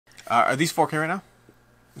Are these 4K right now?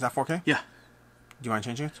 Is that 4K? Yeah. Do you mind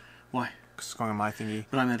changing it? Why? Because it's going on my thingy.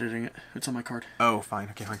 But I'm editing it. It's on my card. Oh, fine.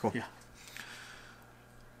 Okay, fine, cool. Yeah.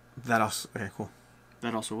 That also... Okay, cool.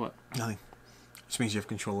 That also what? Nothing. Which means you have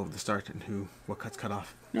control over the start and what cuts cut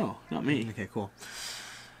off. No, not me. Okay, cool.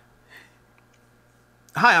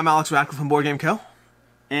 Hi, I'm Alex Radcliffe from Board Game Co.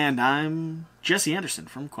 And I'm Jesse Anderson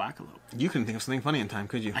from Quackalope. You couldn't think of something funny in time,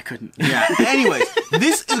 could you? I couldn't. Yeah. Anyways,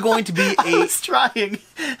 this is going to be I was trying.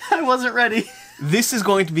 I wasn't ready. This is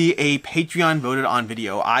going to be a Patreon voted on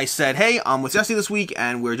video. I said, hey, I'm with Jesse this week,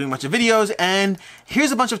 and we're doing a bunch of videos, and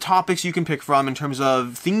here's a bunch of topics you can pick from in terms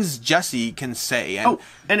of things Jesse can say. And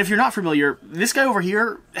and if you're not familiar, this guy over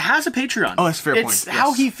here has a Patreon. Oh, that's a fair point. It's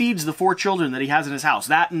how he feeds the 4 children that he has in his house.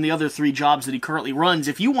 That and the other 3 jobs that he currently runs.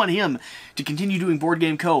 If you want him to continue doing Board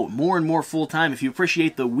Game Co. more and more full-time, if you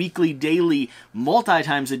appreciate the weekly, daily,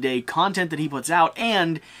 multi-times-a-day content that he puts out,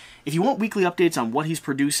 and if you want weekly updates on what he's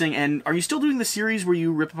producing, and are you still doing the series where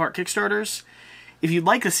you rip apart Kickstarters? If you'd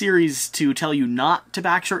like a series to tell you not to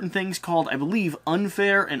back certain things called, I believe,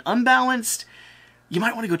 Unfair and Unbalanced, you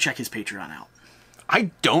might want to go check his Patreon out.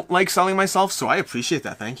 I don't like selling myself, so I appreciate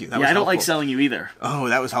that. Thank you. That was I don't helpful. like selling you either. Oh,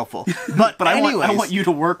 that was helpful. But anyways, I want you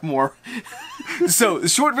to work more. So, the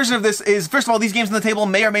short version of this is, first of all, these games on the table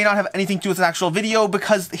may or may not have anything to do with the actual video,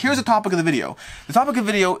 because here's the topic of the video. The topic of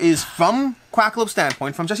the video is, from Quackalope's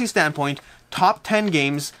standpoint, from Jesse's standpoint, top 10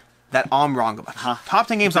 games that I'm wrong about. Top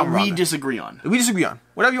 10 games that I'm wrong we disagree on. We disagree on.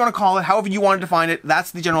 Whatever you want to call it, however you want to define it,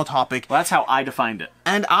 that's the general topic. Well, that's how I defined it.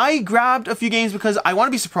 And I grabbed a few games because I want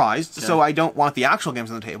to be surprised, so I don't want the actual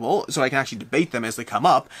games on the table, so I can actually debate them as they come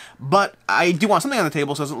up, but I do want something on the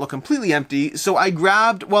table so it doesn't look completely empty, so I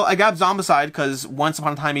grabbed Zombicide, because once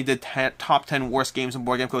upon a time he did top 10 worst games in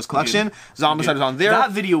Board Game Co's collection. Zombicide is on there.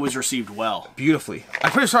 That video was received well. Beautifully.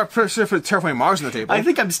 I'm pretty sure I put Terraforming Mars on the table. I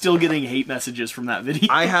think I'm still getting hate messages from that video.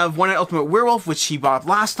 I have One Night Ultimate Werewolf, which he brought up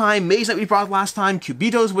last time, Maze that we brought up last time,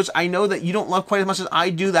 Cubitos, which I know that you don't love quite as much as I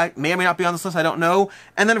do, that may or may not be on this list, I don't know,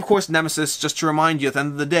 and then of course Nemesis, just to remind you, at the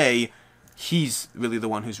end of the day, he's really the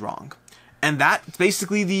one who's wrong. And that's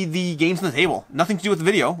basically the games on the table. Nothing to do with the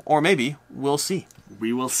video, or maybe, we'll see.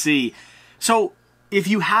 We will see. So, if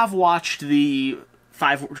you have watched the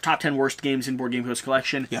top 10 worst games in Board Game Co's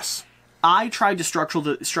collection, yes, I tried to structure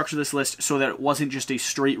this list so that it wasn't just a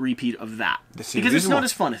straight repeat of that. Because it's not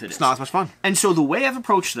as fun if it is. It's not as much fun. And so the way I've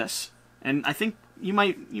approached this, and I think you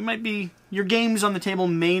might be, your games on the table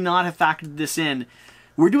may not have factored this in,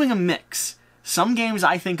 we're doing a mix. Some games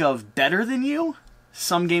I think of better than you,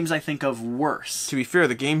 some games I think of worse. To be fair,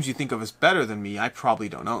 the games you think of as better than me, I probably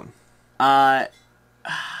don't own.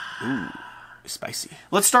 Ooh, spicy.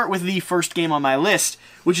 Let's start with the first game on my list,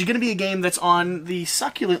 which is going to be a game that's on the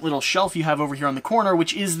succulent little shelf you have over here on the corner,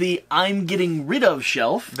 which is the I'm Getting Rid Of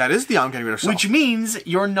shelf. That is the I'm Getting Rid Of shelf. Which means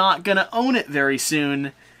you're not going to own it very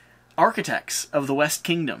soon. Architects of the West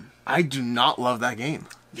Kingdom. I do not love that game.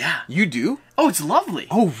 Yeah. You do? Oh, it's lovely.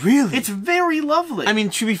 Oh, really? It's very lovely. I mean,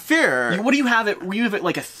 to be fair... What do you have it? You have it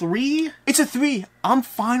like a 3? It's a 3. I'm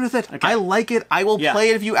fine with it. Okay. I like it. I will play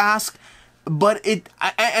it if you ask. But and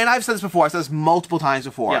I've said this before. I've said this multiple times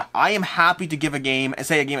before. Yeah. I am happy to give a game and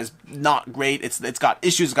say a game is not great. It's got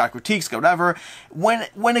issues, it's got critiques, got whatever. When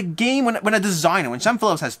a designer, when Shem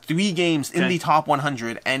Phillips has 3 games in the top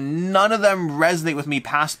 100 and none of them resonate with me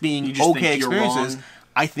past being okay experiences,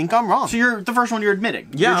 I think I'm wrong. So you're the first one you're admitting.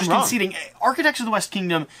 Yeah, you're just I'm wrong. conceding. Architects of the West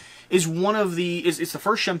Kingdom is one of the it's the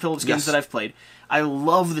first Shem Phillips games that I've played. I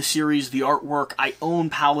love the series, the artwork. I own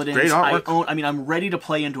Paladins. Great artwork. I'm ready to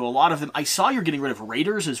play into a lot of them. I saw you're getting rid of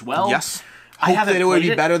Raiders as well. Yes. I haven't that it would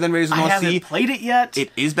be better than Raiders of the North Sea. I haven't played it yet.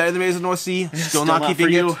 It is better than Raiders of the North Sea. Still not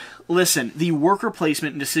keeping it. Listen, the worker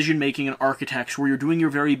placement and decision making in Architects, where you're doing your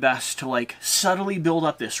very best to like subtly build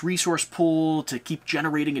up this resource pool to keep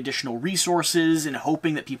generating additional resources and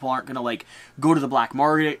hoping that people aren't going to like go to the black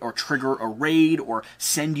market or trigger a raid or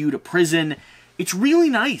send you to prison. It's really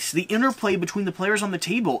nice. The interplay between the players on the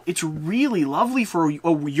table, it's really lovely for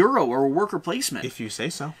a Euro or a worker placement. If you say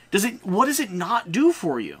so. What does it not do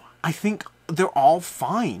for you? I think they're all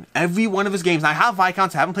fine. Every one of his games, I have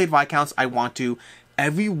Viscounts, I haven't played Viscounts, I want to.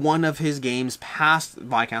 Every one of his games past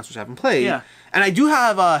Viscounts, which I haven't played. Yeah. And I do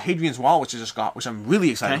have Hadrian's Wall, which I just got, which I'm really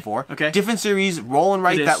excited for. Okay. Different series, roll and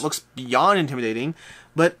write, that looks beyond intimidating.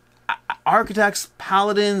 But Architects,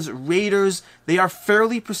 Paladins, Raiders, they are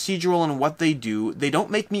fairly procedural in what they do. They don't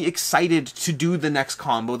make me excited to do the next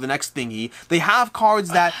combo, the next thingy. They have cards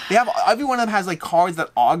that, every one of them has like cards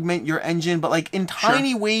that augment your engine, but like in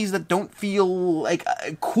tiny ways that don't feel like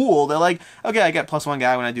cool. They're like, okay, I get +1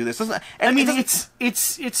 guy when I do this. And I mean,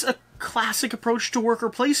 it's a classic approach to worker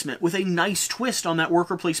placement with a nice twist on that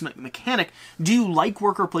worker placement mechanic. Do you like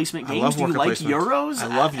worker placement games? Do you like Euros? I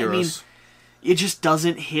love Euros. I mean, it just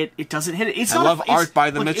doesn't hit. It doesn't hit it. It's I not love art by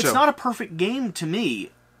the look, Mitchell. It's not a perfect game to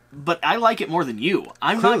me, but I like it more than you.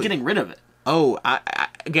 I'm Clearly. not getting rid of it. Oh,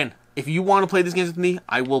 again, if you want to play these games with me,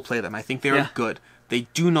 I will play them. I think they're good. They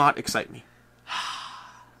do not excite me.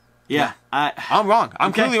 Yeah. I'm wrong.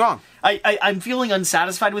 I'm clearly wrong. I'm feeling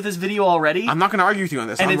unsatisfied with this video already. I'm not going to argue with you on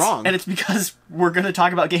this. I'm wrong. And it's because we're going to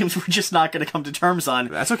talk about games we're just not going to come to terms on.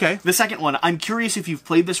 That's okay. The second one, I'm curious if you've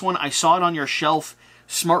played this one. I saw it on your shelf,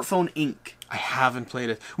 Smartphone Inc. I haven't played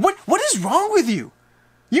it. What is wrong with you?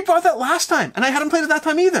 You brought that last time, and I hadn't played it that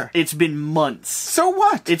time either. It's been months. So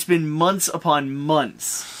what? It's been months upon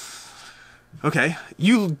months. Okay,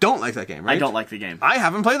 you don't like that game, right? I don't like the game. I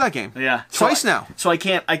haven't played that game. Yeah, twice now. So I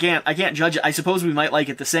can't judge it. I suppose we might like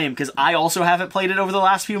it the same because I also haven't played it over the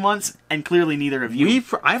last few months, and clearly neither of you.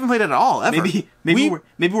 I haven't played it at all ever. Maybe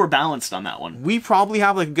we're balanced on that one. We probably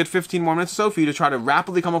have like a good 15 more minutes or so for you to try to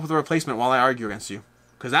rapidly come up with a replacement while I argue against you.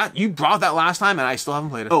 Because you brought that last time, and I still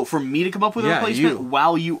haven't played it. Oh, for me to come up with a replacement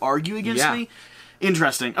while you argue against me?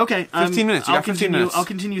 Interesting. Okay. 15 minutes. You got 15 minutes. I'll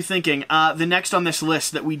continue thinking. The next on this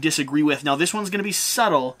list that we disagree with, now this one's going to be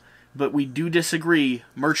subtle, but we do disagree,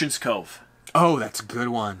 Merchant's Cove. Oh, that's a good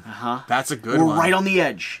one. Uh-huh. That's a good one. We're right on the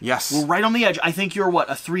edge. Yes. We're right on the edge. I think you're, what,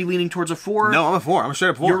 a 3 leaning towards a 4? No, I'm a 4. I'm a straight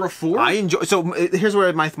up 4. You're a 4? I enjoy... So, here's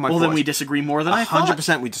where my well, then we disagree more than I thought.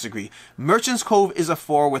 100% we disagree. Merchant's Cove is a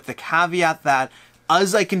 4 with the caveat that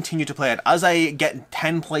as I continue to play it, as I get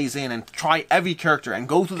 10 plays in and try every character and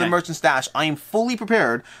go through the merchant stash, I am fully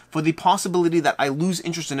prepared for the possibility that I lose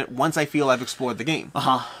interest in it once I feel I've explored the game.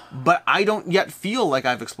 But I don't yet feel like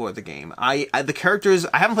I've explored the game. The characters,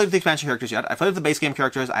 I haven't played with the expansion characters yet. I've played with the base game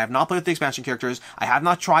characters. I have not played with the expansion characters. I have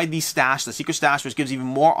not tried the stash, the secret stash, which gives even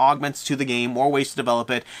more augments to the game, more ways to develop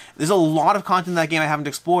it. There's a lot of content in that game I haven't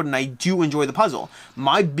explored, and I do enjoy the puzzle.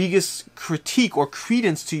 My biggest critique or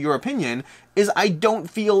credence to your opinion is I don't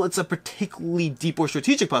feel it's a particularly deep or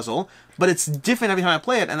strategic puzzle, but it's different every time I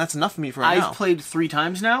play it, and that's enough for me for right now. I've played 3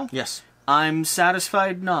 times now. Yes. I'm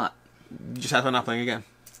satisfied not. You just have fun not playing again.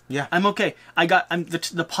 Yeah. I'm okay.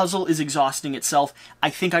 The puzzle is exhausting itself. I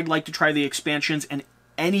think I'd like to try the expansions and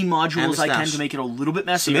any modules I can to make it a little bit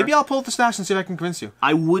messier. So maybe I'll pull up the stash and see if I can convince you.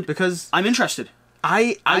 I would. Because I'm interested.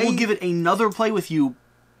 I will give it another play with you,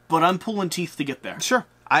 but I'm pulling teeth to get there. Sure.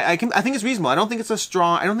 I think it's reasonable. I don't think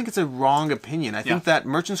it's a wrong opinion. I think that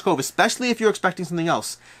Merchant's Cove, especially if you're expecting something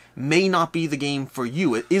else, may not be the game for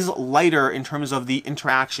you. It is lighter in terms of the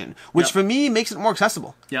interaction, which for me makes it more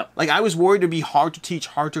accessible. Like, I was worried it'd be hard to teach,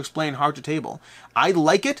 hard to explain, hard to table. I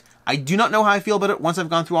like it. I do not know how I feel about it once I've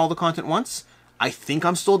gone through all the content once. I think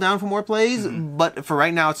I'm still down for more plays, but for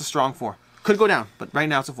right now, it's a strong 4. Could go down, but right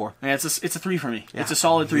now it's a 4. Yeah, it's a 3 for me. Yeah, it's a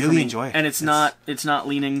solid 3 for me. Really enjoy it. And it's not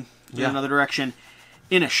leaning in another direction.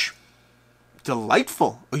 Inish.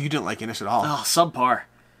 Delightful. Oh, you didn't like Inish at all. Oh, subpar.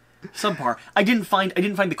 I didn't find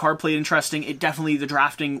the card play interesting. It definitely, the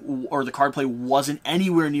drafting or the card play wasn't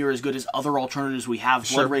anywhere near as good as other alternatives we have.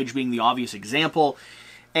 Blood Rage being the obvious example.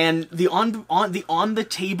 And the on the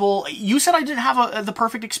table, you said I didn't have the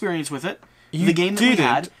perfect experience with it. The game that we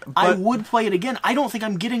had, I would play it again. I don't think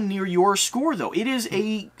I'm getting near your score, though. It is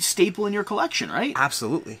a staple in your collection, right?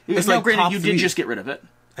 Absolutely. It's now, granted, you did just get rid of it.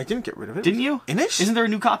 I didn't get rid of it. Didn't you? Inish? Isn't there a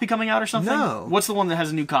new copy coming out or something? No. What's the one that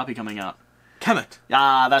has a new copy coming out? Kemet.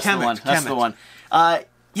 Ah, that's the one. That's the one.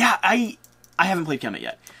 Yeah, I haven't played Kemet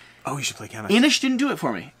yet. Oh, you should play Kemet. Inish didn't do it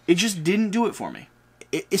for me. It just didn't do it for me.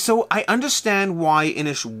 So I understand why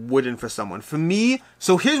Inish wouldn't for someone. For me,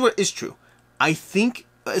 so here's what is true. I think...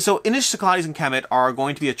 So Inish, Cyclades, and Kemet are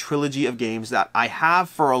going to be a trilogy of games that I have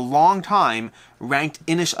for a long time ranked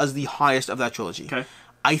Inish as the highest of that trilogy. Okay.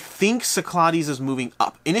 I think Cyclades is moving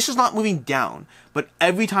up. Inish is not moving down, but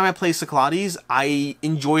every time I play Cyclades, I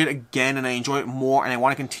enjoy it again, and I enjoy it more, and I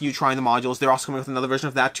want to continue trying the modules. They're also coming with another version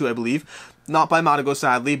of that too, I believe. Not by Meadow,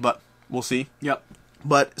 sadly, but we'll see. Yep.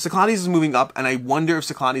 But Cyclades is moving up, and I wonder if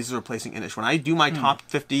Cyclades is replacing Inish. When I do my top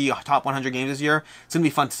 50, top 100 games this year, it's going to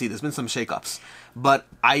be fun to see. There's been some shakeups. But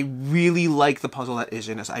I really like the puzzle that is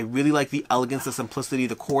Inish. I really like the elegance, the simplicity,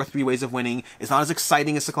 the core 3 ways of winning. It's not as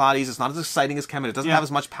exciting as Cyclades. It's not as exciting as Kemet. It doesn't have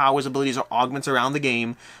as much powers, abilities, or augments around the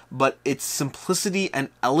game. But its simplicity and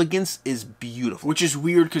elegance is beautiful. Which is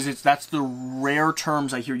weird, because that's the rare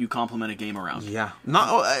terms I hear you compliment a game around. Yeah.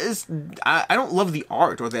 I don't love the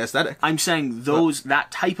art or the aesthetic. I'm saying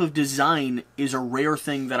that type of design is a rare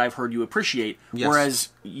thing that I've heard you appreciate. Yes. Whereas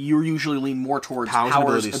you usually lean more towards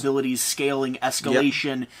powers, abilities, scaling, escalation.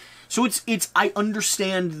 Yep. So I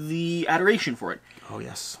understand the adoration for it. Oh,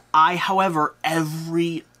 yes. However,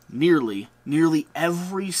 every nearly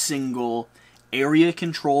every single area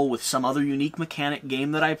control with some other unique mechanic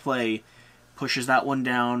game that I play pushes that one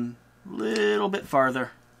down a little bit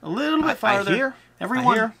farther. A little bit farther. I hear. Everyone.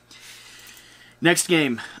 I hear. Next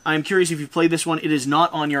game. I'm curious if you've played this one. It is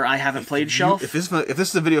not on your I haven't played shelf. If this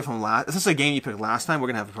is a video from if this is a game you picked last time, we're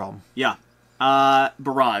gonna have a problem. Yeah.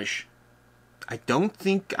 Barrage. I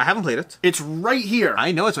haven't played it. It's right here.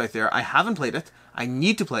 I know it's right there. I haven't played it. I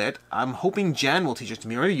need to play it. I'm hoping Jan will teach it to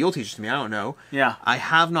me, or maybe you'll teach it to me. I don't know. Yeah. I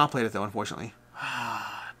have not played it though, unfortunately.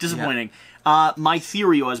 Disappointing. My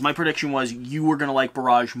prediction was you were going to like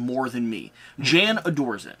Barrage more than me. Jan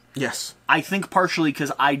adores it. Yes. I think partially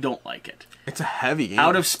because I don't like it. It's a heavy game.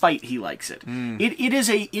 Out of spite, he likes it. It is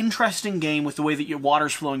a interesting game with the way that your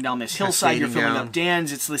water's flowing down this hillside, you're filling up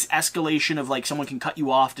dams, it's this escalation of like someone can cut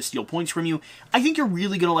you off to steal points from you. I think you're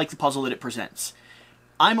really going to like the puzzle that it presents.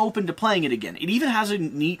 I'm open to playing it again. It even has a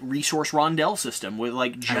neat resource rondelle system with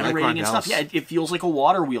like generating and stuff. Yeah, it feels like a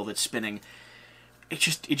water wheel that's spinning. It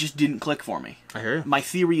just didn't click for me. I hear you. My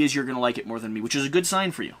theory is you're going to like it more than me, which is a good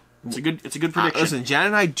sign for you. It's a good prediction. Listen, Jan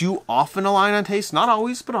and I do often align on taste. Not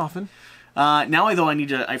always, but often. Now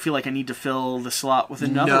I feel like I need to fill the slot with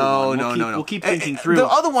another one. No. We'll keep thinking through. The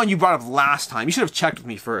other one you brought up last time, you should have checked with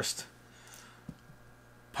me first.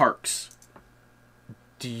 Parks.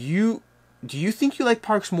 Do you think you like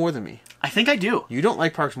Parks more than me? I think I do. You don't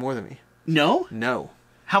like Parks more than me. No? No.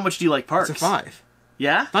 How much do you like Parks? It's a 5.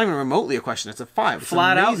 Yeah? Not even remotely a question. It's a 5. It's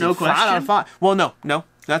flat out, amazing. no question? Flat out 5. Well, no.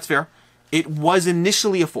 That's fair. It was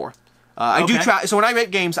initially a 4. I do track. So when I rate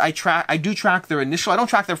games, I do track their initial. I don't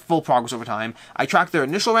track their full progress over time. I track their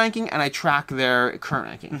initial ranking and I track their current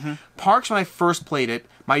ranking. Parks, when I first played it,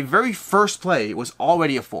 my very first play was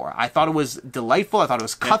already a 4. I thought it was delightful. I thought it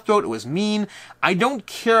was cutthroat. It was mean. I don't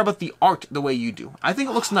care about the art the way you do. I think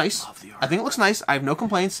it looks nice. Love the art. I think it looks nice. I have no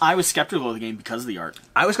complaints. I was skeptical of the game because of the art.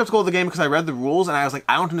 I was skeptical of the game because I read the rules and I was like,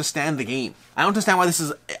 I don't understand the game. I don't understand why this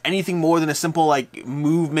is anything more than a simple like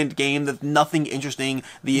movement game that's nothing interesting.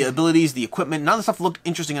 The abilities, the equipment, none of the stuff looked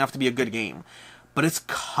interesting enough to be a good game. But it's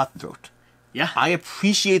cutthroat. Yeah. I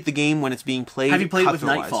appreciate the game when it's being played. Have you played it with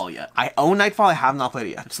Nightfall yet? I own Nightfall. I have not played it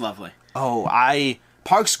yet. It's lovely. Oh,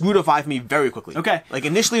 Parks grew to a 5 for me very quickly. Okay. Like,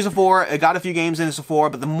 initially it was a 4, it got a few games in as a 4,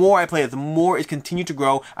 but the more I played it, the more it continued to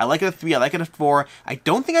grow. I like it at 3, I like it at 4. I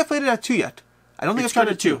don't think I played it at 2 yet. I don't think I've tried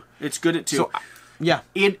it at 2. It's good at 2. So, yeah.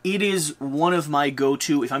 It is one of my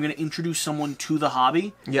go-to, if I'm going to introduce someone to the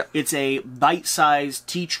hobby, Yep. It's a bite-sized,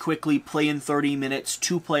 teach quickly, play in 30 minutes,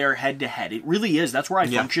 2-player head-to-head. It really is. That's where I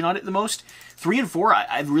function on it the most. 3 and 4,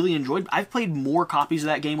 I've really enjoyed. I've played more copies of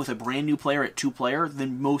that game with a brand new player at 2-player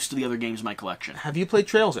than most of the other games in my collection. Have you played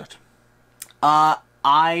Trails yet?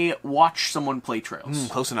 I watched someone play Trails.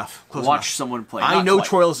 Close enough. Watch someone play. I know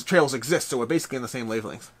Trails exist, so we're basically in the same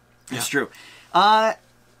wavelength. It's true.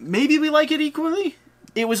 Maybe we like it equally.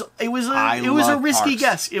 It was a risky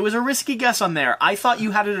guess. It was a risky guess on there. I thought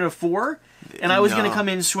you had it at a 4, and I was going to come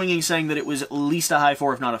in swinging, saying that it was at least a high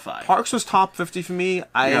 4, if not a 5. Parks was top 50 for me.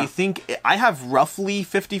 I think I have roughly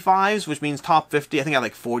 55s, which means top 50. I think I had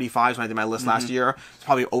like 45s when I did my list last year. It's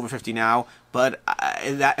probably over 50 now. But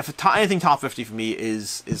anything top 50 for me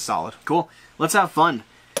is solid. Cool. Let's have fun.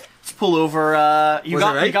 Let's pull over. You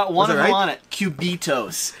got one of them on it.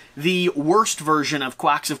 Cubitos, the worst version of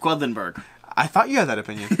Quacks of Quedlinburg. I thought you had that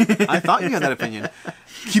opinion.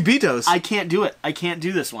 Cubitos. I can't do it. I can't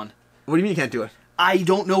do this one. What do you mean you can't do it? I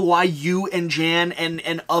don't know why you and Jan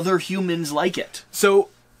and other humans like it. So,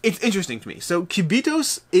 it's interesting to me. So,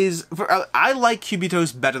 Cubitos is... I like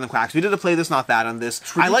Cubitos better than Quacks. We did a play this, not that on this.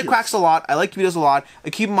 I like Quacks a lot. I like Cubitos a lot.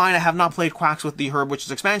 Keep in mind, I have not played Quacks with the Herb Witches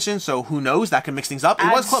expansion, so who knows? That can mix things up.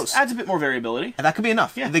 It was close. Adds a bit more variability. And that could be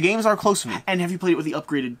enough. Yeah. The games are close to me. And have you played it with the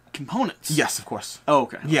upgraded components? Yes, of course. Oh,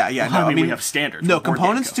 okay. Yeah. Well, no, I mean, we have standards. No,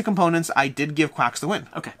 components to components, I did give Quacks the win.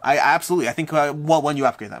 Okay. I absolutely. I think, when you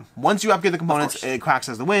upgrade them. Once you upgrade the components, Quacks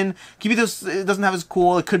has the win. Cubitos doesn't have as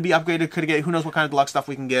cool. It could be upgraded, who knows what kind of deluxe stuff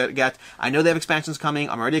we can get. I know they have expansions coming.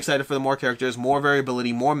 I'm already excited for the more characters, more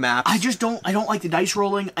variability, more maps. I don't like the dice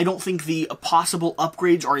rolling. I don't think the possible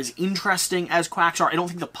upgrades are as interesting as Quacks are. I don't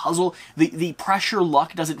think the puzzle, the pressure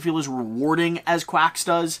luck doesn't feel as rewarding as Quacks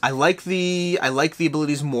does. I like the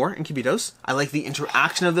abilities more in Cubitos. I like the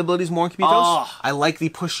interaction of the abilities more in Cubitos. Oh. I like the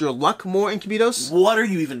push your luck more in Cubitos. What are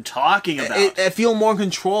you even talking about? I feel more in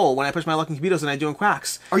control when I push my luck in Cubitos than I do in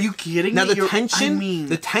Quacks. Are you kidding me? Now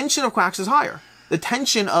the tension of Quacks is higher. The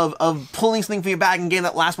tension of pulling something from your bag and getting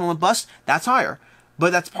that last moment bust, that's higher.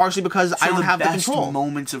 But that's partially because I don't have the control. The best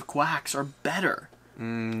moments of Quacks are better. I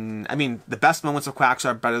mean, the best moments of Quacks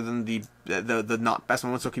are better than the not best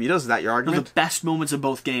moments of Cubitos. Is that your argument? No, the best moments of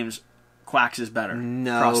both games Quacks is better.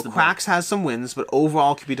 No, Quacks has some wins, but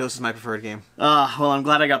overall, Cubitos is my preferred game. Well, I'm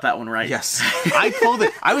glad I got that one right. Yes. I pulled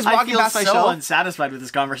it. I was walking past my shelf. I feel so unsatisfied with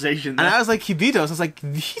this conversation. And I was like, Cubitos. I was like,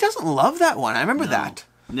 he doesn't love that one. I remember that.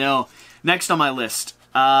 No. Next on my list,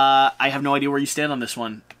 I have no idea where you stand on this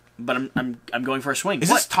one, but I'm going for a swing. Is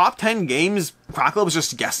this top 10 games Quackalope was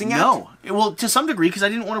just guessing at? No. Well, to some degree, because I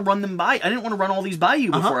didn't want to run them by. I didn't want to run all these by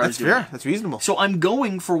you before I was doing it. That's fair. That's reasonable. So I'm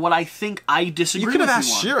going for what I think I disagree with you on. You could have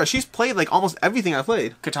asked Shira. She's played like almost everything I've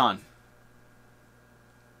played. Catan.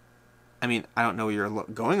 I mean, I don't know where you're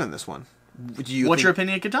going on this one. What's your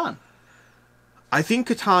opinion of Catan? I think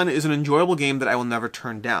Catan is an enjoyable game that I will never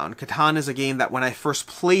turn down. Catan is a game that when I first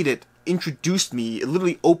played it, introduced me, it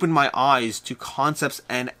literally opened my eyes to concepts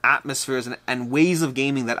and atmospheres and ways of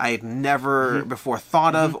gaming that I had never before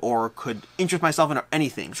thought of or could interest myself in or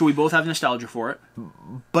anything. So we both have nostalgia for it.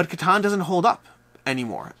 But Catan doesn't hold up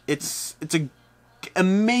anymore. It's a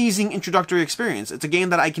amazing introductory experience. It's a game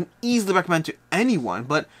that I can easily recommend to anyone,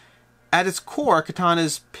 but at its core, Catan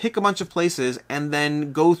is pick a bunch of places and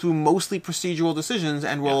then go through mostly procedural decisions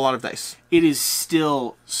and roll a lot of dice. It is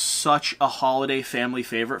still such a holiday family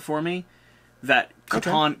favorite for me that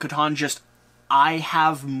Catan just... I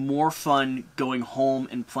have more fun going home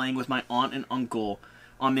and playing with my aunt and uncle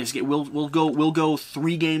on this game. We'll go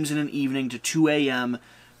 3 games in an evening to 2 a.m.,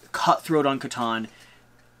 cutthroat on Catan.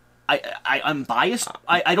 I'm biased.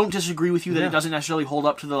 I don't disagree with you that it doesn't necessarily hold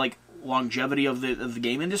up to the longevity of the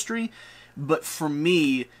game industry, but for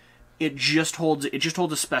me, it just holds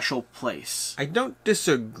a special place. I don't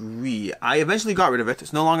disagree. I eventually got rid of it.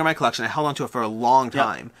 It's no longer in my collection. I held on to it for a long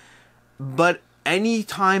time. But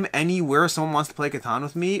anytime, anywhere someone wants to play Catan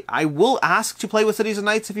with me, I will ask to play with Cities of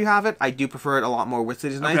Nights if you have it. I do prefer it a lot more with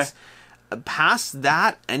Cities of Nights. Past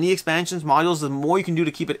that, any expansions, modules, the more you can do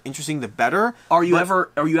to keep it interesting, the better. Are you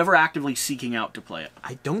ever actively seeking out to play it?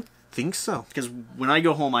 I don't think so. Because when I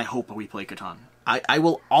go home, I hope we play Catan. I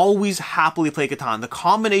will always happily play Catan. The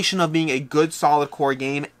combination of being a good, solid core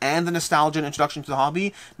game and the nostalgia and introduction to the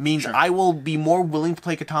hobby means I will be more willing to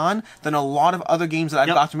play Catan than a lot of other games that I've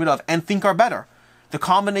gotten rid of and think are better. The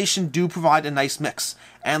combination do provide a nice mix.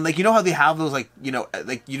 And, you know how they have those, you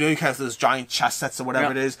have those giant chess sets or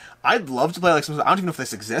whatever it is? I'd love to play, I don't even know if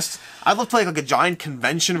this exists. I'd love to play, a giant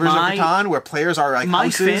convention version of Catan where players are, my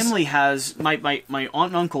houses. Family has... My aunt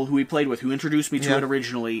and uncle, who we played with, who introduced me to it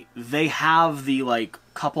originally, they have the,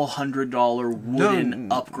 couple $100 wooden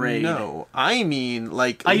upgrade. No, I mean,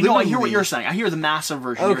 I hear what you're saying. I hear the massive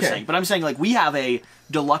version you're saying. But I'm saying, we have a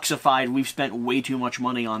deluxeified, we've spent way too much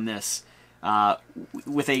money on this... my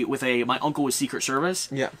uncle was Secret Service.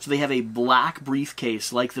 Yeah. So they have a black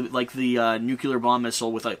briefcase like the nuclear bomb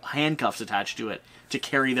missile with handcuffs attached to it to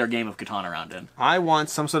carry their game of Catan around in. I want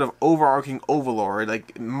some sort of overarching overlord,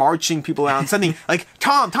 marching people around, sending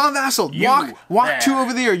Tom Vassal, walk 2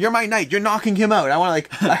 over there. You're my knight. You're knocking him out. I want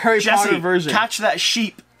a Harry Potter version. Catch that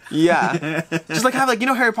sheep. Yeah. Just have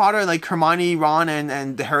Harry Potter and Hermione, Ron,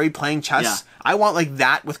 and Harry playing chess. Yeah. I want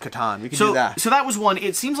that with Catan. We can do that. So that was one.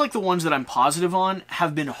 It seems like the ones that I'm positive on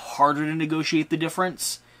have been harder to negotiate the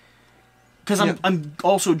difference. Because I'm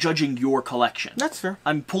also judging your collection. That's fair.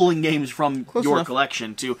 I'm pulling games from your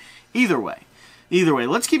collection too. Either way,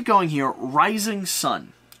 let's keep going here. Rising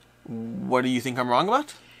Sun. What do you think I'm wrong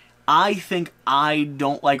about? I think I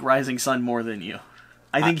don't like Rising Sun more than you.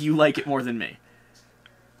 I think you like it more than me.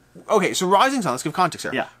 Okay, so Rising Sun, let's give context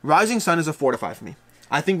here. Yeah. Rising Sun is a 4 to 5 for me.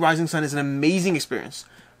 I think Rising Sun is an amazing experience,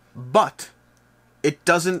 but it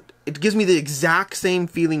gives me the exact same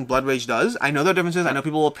feeling Blood Rage does. I know there are differences. I know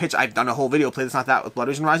people will pitch, I've done a whole video, Play This Not That, with Blood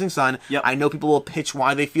Rage and Rising Sun. Yep. I know people will pitch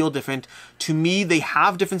why they feel different. To me, they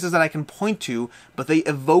have differences that I can point to, but they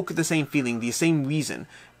evoke the same feeling, the same reason.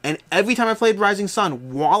 And every time I played Rising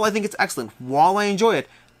Sun, while I think it's excellent, while I enjoy it,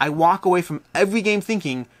 I walk away from every game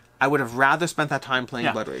thinking I would have rather spent that time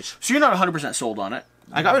playing Blood Rage. So you're not 100% sold on it.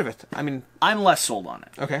 I got rid of it. I mean, I'm less sold on it.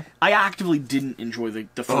 Okay. I actively didn't enjoy the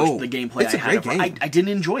gameplay it's a great game. I didn't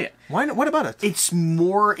enjoy it. Why? What about it? It's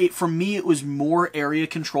more... for me, it was more area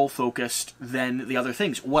control focused than the other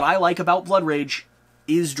things. What I like about Blood Rage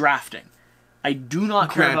is drafting. I do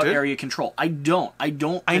not care about area control. I don't. I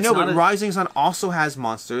know, but Rising Sun also has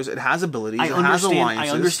monsters. It has abilities. It has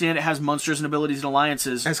alliances. I understand it has monsters and abilities and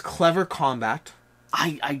alliances. It has clever combat.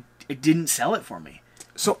 It didn't sell it for me.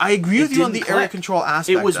 So I agree with you on the area control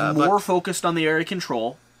aspect. It was more focused on the area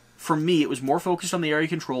control. For me, it was more focused on the area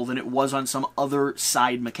control than it was on some other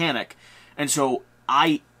side mechanic. And so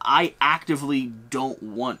I actively don't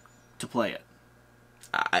want to play it.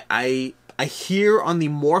 I hear on the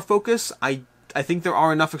more focus, I think there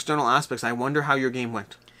are enough external aspects. I wonder how your game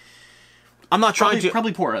went. I'm not trying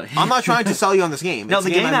probably poorly. I'm not trying to sell you on this game. No,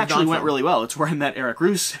 the game actually went really well. It's where I met Eric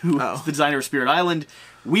Roos, who is the designer of Spirit Island.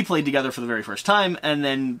 We played together for the very first time, and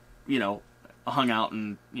then hung out,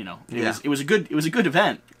 and it was a good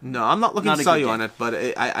event. No, I'm not looking to sell you on it, but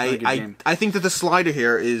I think that the slider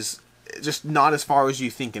here is just not as far as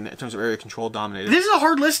you think in terms of area control dominated. This is a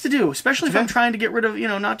hard list to do, especially if I'm trying to get rid of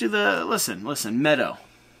not do the listen Meadow.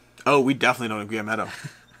 Oh, we definitely don't agree on Meadow.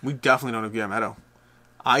 We definitely don't agree on Meadow.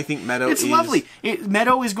 I think Meadow is... It's lovely.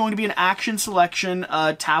 Meadow is going to be an action selection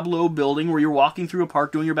tableau building where you're walking through a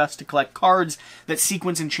park doing your best to collect cards that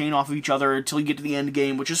sequence and chain off of each other until you get to the end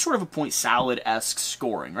game, which is sort of a point salad-esque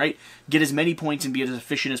scoring, right? Get as many points and be as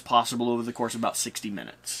efficient as possible over the course of about 60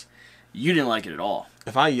 minutes. You didn't like it at all.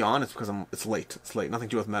 If I yawn, it's because it's late. It's late. Nothing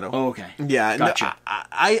to do with Meadow. Oh, okay. Yeah. Gotcha. No,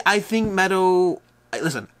 I think Meadow...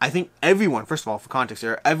 Listen, I think everyone, first of all, for context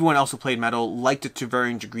here, everyone else who played Meadow liked it to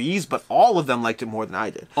varying degrees, but all of them liked it more than I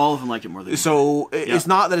did. All of them liked it more than So it's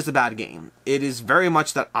not that it's a bad game. It is very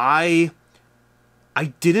much that I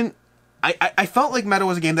felt like Meadow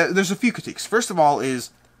was a game that there's a few critiques. First of all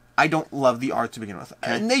is I don't love the art to begin with.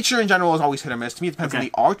 Okay. Nature in general is always hit or miss. To me, it depends on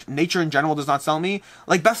the art. Nature in general does not sell me.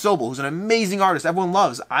 Like Beth Sobel, who's an amazing artist, everyone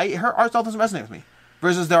loves. Her art style doesn't resonate with me.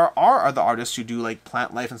 Versus there are other artists who do like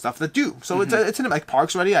plant life and stuff that do. So it's in like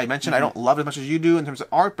Parks already. I mentioned I don't love it as much as you do in terms of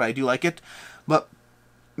art, but I do like it. But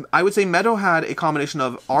I would say Meadow had a combination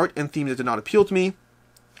of art and themes that did not appeal to me.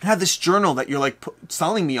 It had this journal that you're like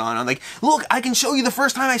selling me on. I'm like, look, I can show you the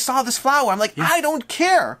first time I saw this flower. I'm like, I don't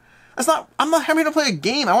care. I'm not having to play a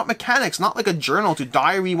game. I want mechanics, not like a journal to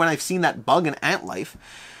diary when I've seen that bug in ant life.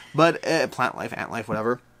 But plant life, ant life,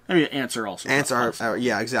 whatever. I mean, ants are also. Ants are,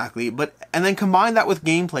 yeah, exactly. And then combine that with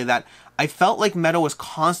gameplay that I felt like Meadow was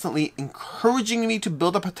constantly encouraging me to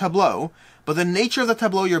build up a tableau, but the nature of the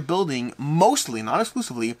tableau you're building, mostly, not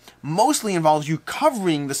exclusively, mostly involves you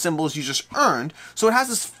covering the symbols you just earned, so it has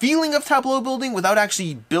this feeling of tableau building without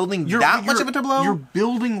actually building much of a tableau.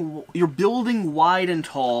 You're building wide and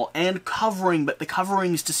tall and covering, but the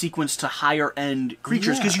coverings to sequence to higher end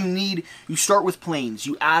creatures, because you start with planes,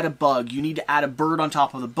 you add a bug, you need to add a bird on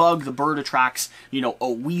top of the bug attracts, a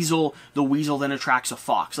weasel, the weasel then attracts a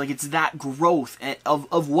fox. Like, it's that growth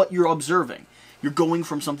of what you're observing. You're going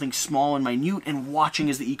from something small and minute and watching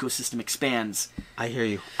as the ecosystem expands. I hear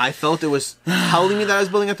you. I felt it was telling me that I was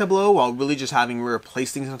building a tableau while really just having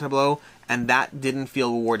replace things in a tableau, and that didn't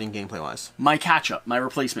feel rewarding gameplay-wise. My catch-up, my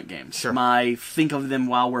replacement games. Sure. My think of them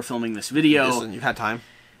while we're filming this video. Listen, you've had time.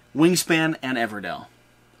 Wingspan and Everdell.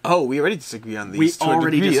 Oh, we already disagree on these. We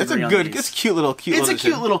already disagree on these. It's a cute little It's a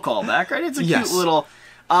cute little callback, right? It's a cute little...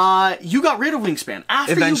 you got rid of Wingspan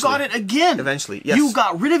after you got it again. Eventually, yes. You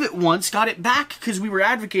got rid of it once, got it back because we were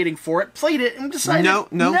advocating for it, played it, and decided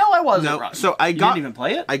no, I wasn't wrong. So you didn't even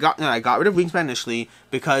play it. I got rid of Wingspan initially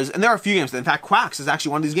because, and there are a few games. In fact, Quacks is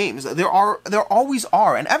actually one of these games. There always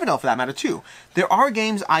are, and Everdell for that matter too. There are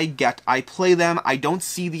games I play them. I don't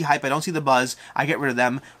see the hype. I don't see the buzz. I get rid of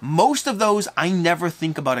them. Most of those I never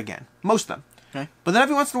think about again. Most of them. Okay. But then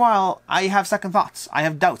every once in a while, I have second thoughts. I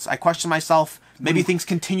have doubts. I question myself. Maybe things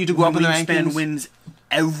continue to go up in the rankings. Wingspan wins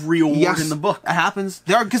every award in the book. It happens.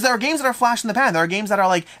 Because there are games that are flash in the pan. There are games that are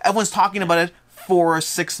like, everyone's talking about it for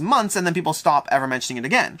 6 months, and then people stop ever mentioning it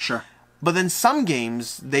again. Sure. But then some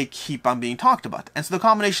games, they keep on being talked about. And so the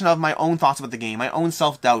combination of my own thoughts about the game, my own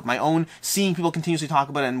self-doubt, my own seeing people continuously talk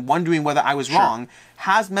about it and wondering whether I was wrong,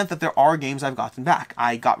 has meant that there are games I've gotten back.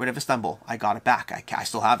 I got rid of Istanbul. I got it back. I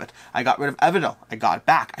still have it. I got rid of Everdell. I got it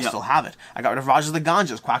back. I still have it. I got rid of Barrage of the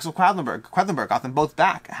Ganges, Quacks of Quedlinburg. Got them both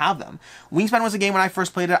back. I have them. Wingspan was a game when I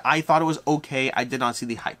first played it. I thought it was okay. I did not see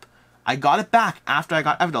the hype. I got it back after I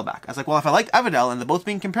got Everdell back. I was like, well, if I liked Everdell and they're both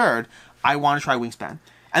being compared, I want to try Wingspan.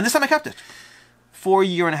 And this time I kept it. For a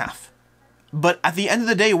year and a half. But at the end of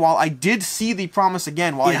the day, while I did see the promise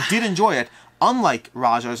again, while I did enjoy it, unlike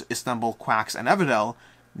Rajas, Istanbul, Quacks, and Everdell,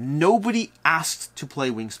 nobody asked to play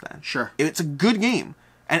Wingspan. Sure. It's a good game,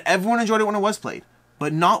 and everyone enjoyed it when it was played.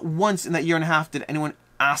 But not once in that year and a half did anyone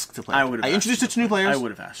ask to play it. I introduced it to new players. I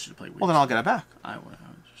would have asked you to play Wingspan. Well, then I'll get it back. I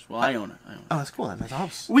own it. Oh, that's cool. That's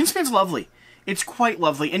awesome. Wingspan's lovely. It's quite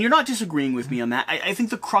lovely, and you're not disagreeing with me on that. I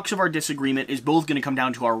think the crux of our disagreement is both going to come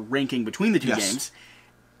down to our ranking between the two games.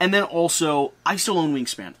 And then also, I still own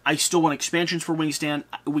Wingspan. I still want expansions for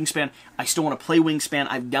Wingspan. I still want to play Wingspan.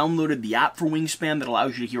 I've downloaded the app for Wingspan that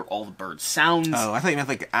allows you to hear all the bird sounds. Oh, I thought you meant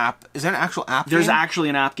like app. Is there an actual app There's game? actually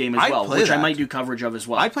an app game as well, which I might do coverage of as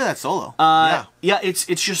well. I'd play that solo. Yeah, it's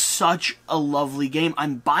just such a lovely game.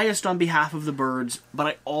 I'm biased on behalf of the birds, but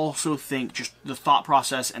I also think just the thought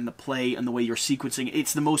process and the play and the way you're sequencing,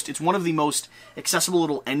 it's one of the most accessible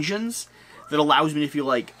little engines that allows me to feel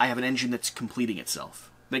like I have an engine that's completing itself.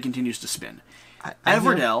 that continues to spin.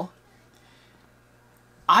 Everdell,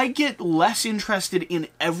 I get less interested in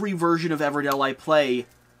every version of Everdell I play.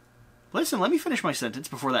 Listen, let me finish my sentence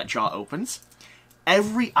before that jaw opens.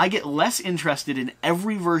 I get less interested in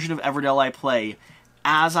every version of Everdell I play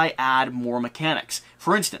as I add more mechanics.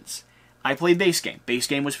 For instance, I played base game. Base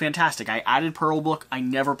game was fantastic. I added Pearlbrook. I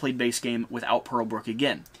never played base game without Pearlbrook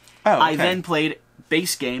again. Oh, okay. I then played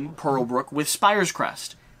base game Pearlbrook with Spire's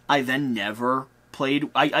Crest. I then never played...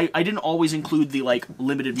 I didn't always include the like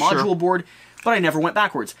limited module board, but I never went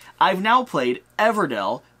backwards. I've now played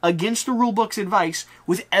Everdell against the rulebook's advice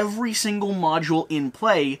with every single module in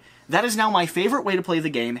play. That is now my favorite way to play the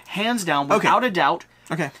game, hands down, without a doubt.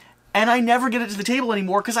 Okay. And I never get it to the table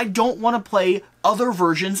anymore because I don't want to play other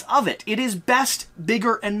versions of it. It is best,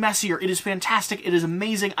 bigger, and messier. It is fantastic. It is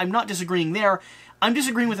amazing. I'm not disagreeing there. I'm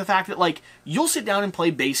disagreeing with the fact that, like, you'll sit down and play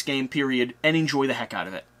base game, period, and enjoy the heck out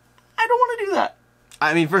of it. I don't want to do that.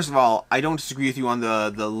 I mean, first of all, I don't disagree with you on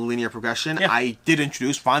the linear progression. Yeah. I did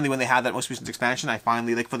introduce, finally, when they had that most recent expansion, I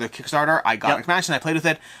finally, like, for their Kickstarter, I got an expansion, I played with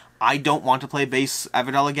it. I don't want to play base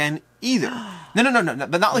Everdell again either. No,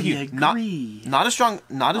 but not like you. Not as strong.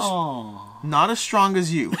 Not as strong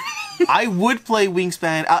as you. I would play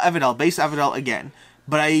Wingspan Everdell, base Everdell again,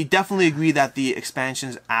 but I definitely agree that the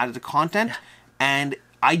expansions added the content, and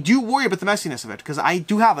I do worry about the messiness of it because I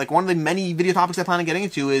do have like one of the many video topics I plan on getting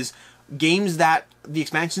into is games that the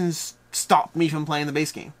expansions stopped me from playing the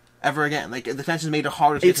base game ever again. Like the expansions made it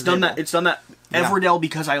harder to get to the table. It's done that. Everdell,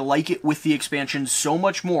 because I like it with the expansion so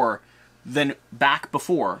much more than back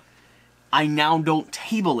before, I now don't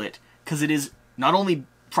table it because it is not only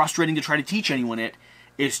frustrating to try to teach anyone it,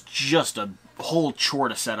 it's just a whole chore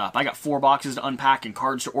to set up. I got 4 boxes to unpack and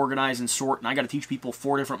cards to organize and sort, and I got to teach people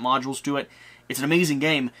 4 different modules to it. It's an amazing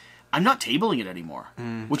game. I'm not tabling it anymore,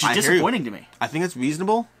 which is disappointing to me. I think it's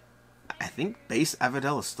reasonable. I think base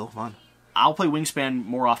Everdell is still fun. I'll play Wingspan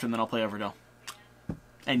more often than I'll play Everdell.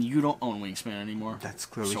 And you don't own Wingspan anymore. That's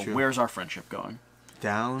clearly true. So where's our friendship going?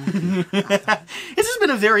 Down. This has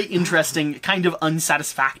been a very interesting, kind of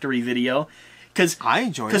unsatisfactory video. Cause, I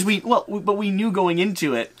enjoyed it. But we knew going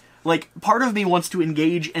into it, like, part of me wants to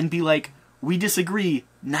engage and be like, we disagree,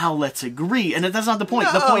 now let's agree. And that's not the point.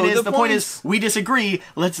 No, the point is, we disagree,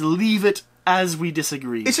 let's leave it as we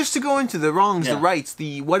disagree. It's just to go into the wrongs, the rights,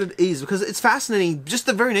 what it is, because it's fascinating. Just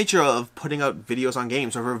the very nature of putting out videos on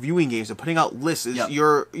games, or reviewing games, or putting out lists, is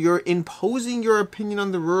you're imposing your opinion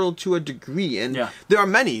on the world to a degree. And there are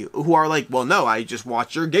many who are like, well, no, I just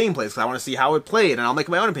watch your gameplays because I want to see how it played, and I'll make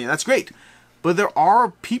my own opinion. That's great. But there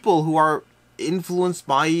are people who are influenced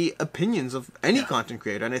by opinions of any content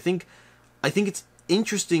creator, and I think it's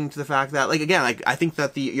interesting to the fact that, like, again, like, I think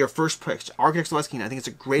that your first pick, Architects of West Kingdom, I think it's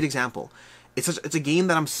a great example. It's a game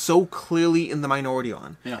that I'm so clearly in the minority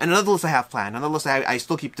on. Yeah. And another list I have planned, another list I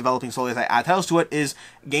still keep developing slowly as I add titles to it, is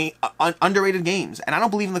underrated games. And I don't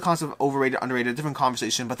believe in the concept of overrated, underrated, a different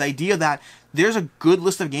conversation, but the idea that there's a good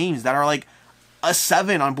list of games that are like a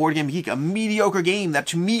 7 on Board Game Geek, a mediocre game that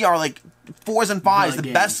to me are like 4s and 5s,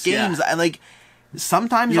 the best games. And like,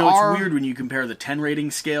 sometimes it's weird when you compare the 10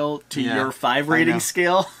 rating scale to your 5 rating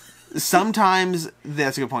scale. Sometimes,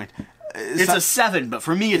 that's a good point. It's a 7, but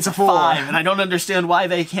for me it's a 5, and I don't understand why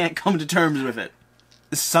they can't come to terms with it.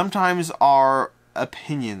 Sometimes our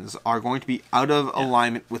opinions are going to be out of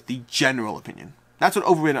alignment with the general opinion. That's what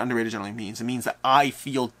overrated and underrated generally means. It means that I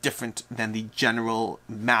feel different than the general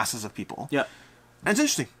masses of people. Yeah. And it's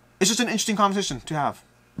interesting. It's just an interesting conversation to have.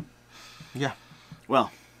 Yeah.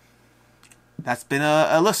 Well, that's been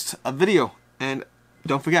a list, a video, and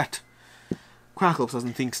don't forget, Quackalope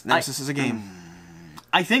doesn't think Nemesis is a game.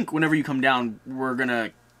 I think whenever you come down, we're going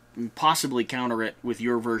to possibly counter it with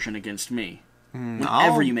your version against me.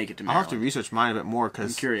 Whenever you make it to Maryland. I'll have to research mine a bit more,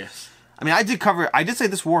 because I'm curious. I mean, I did say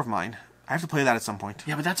This War of Mine. I have to play that at some point.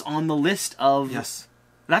 Yeah, but that's on the list of... Yes.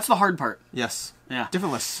 That's the hard part. Yes. Yeah.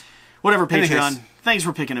 Different lists. Whatever, Patreon. Thanks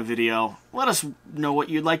for picking a video. Let us know what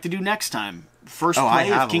you'd like to do next time. First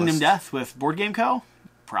play of Kingdom Death with Board Game Co.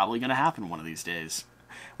 Probably going to happen one of these days.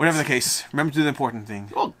 Whatever the case, remember to do the important thing.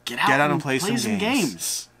 Well, get out and play some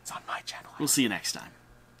games. It's on my channel. We'll see you next time.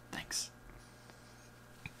 Thanks.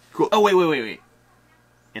 Cool. Oh, wait.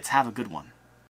 It's have a good one.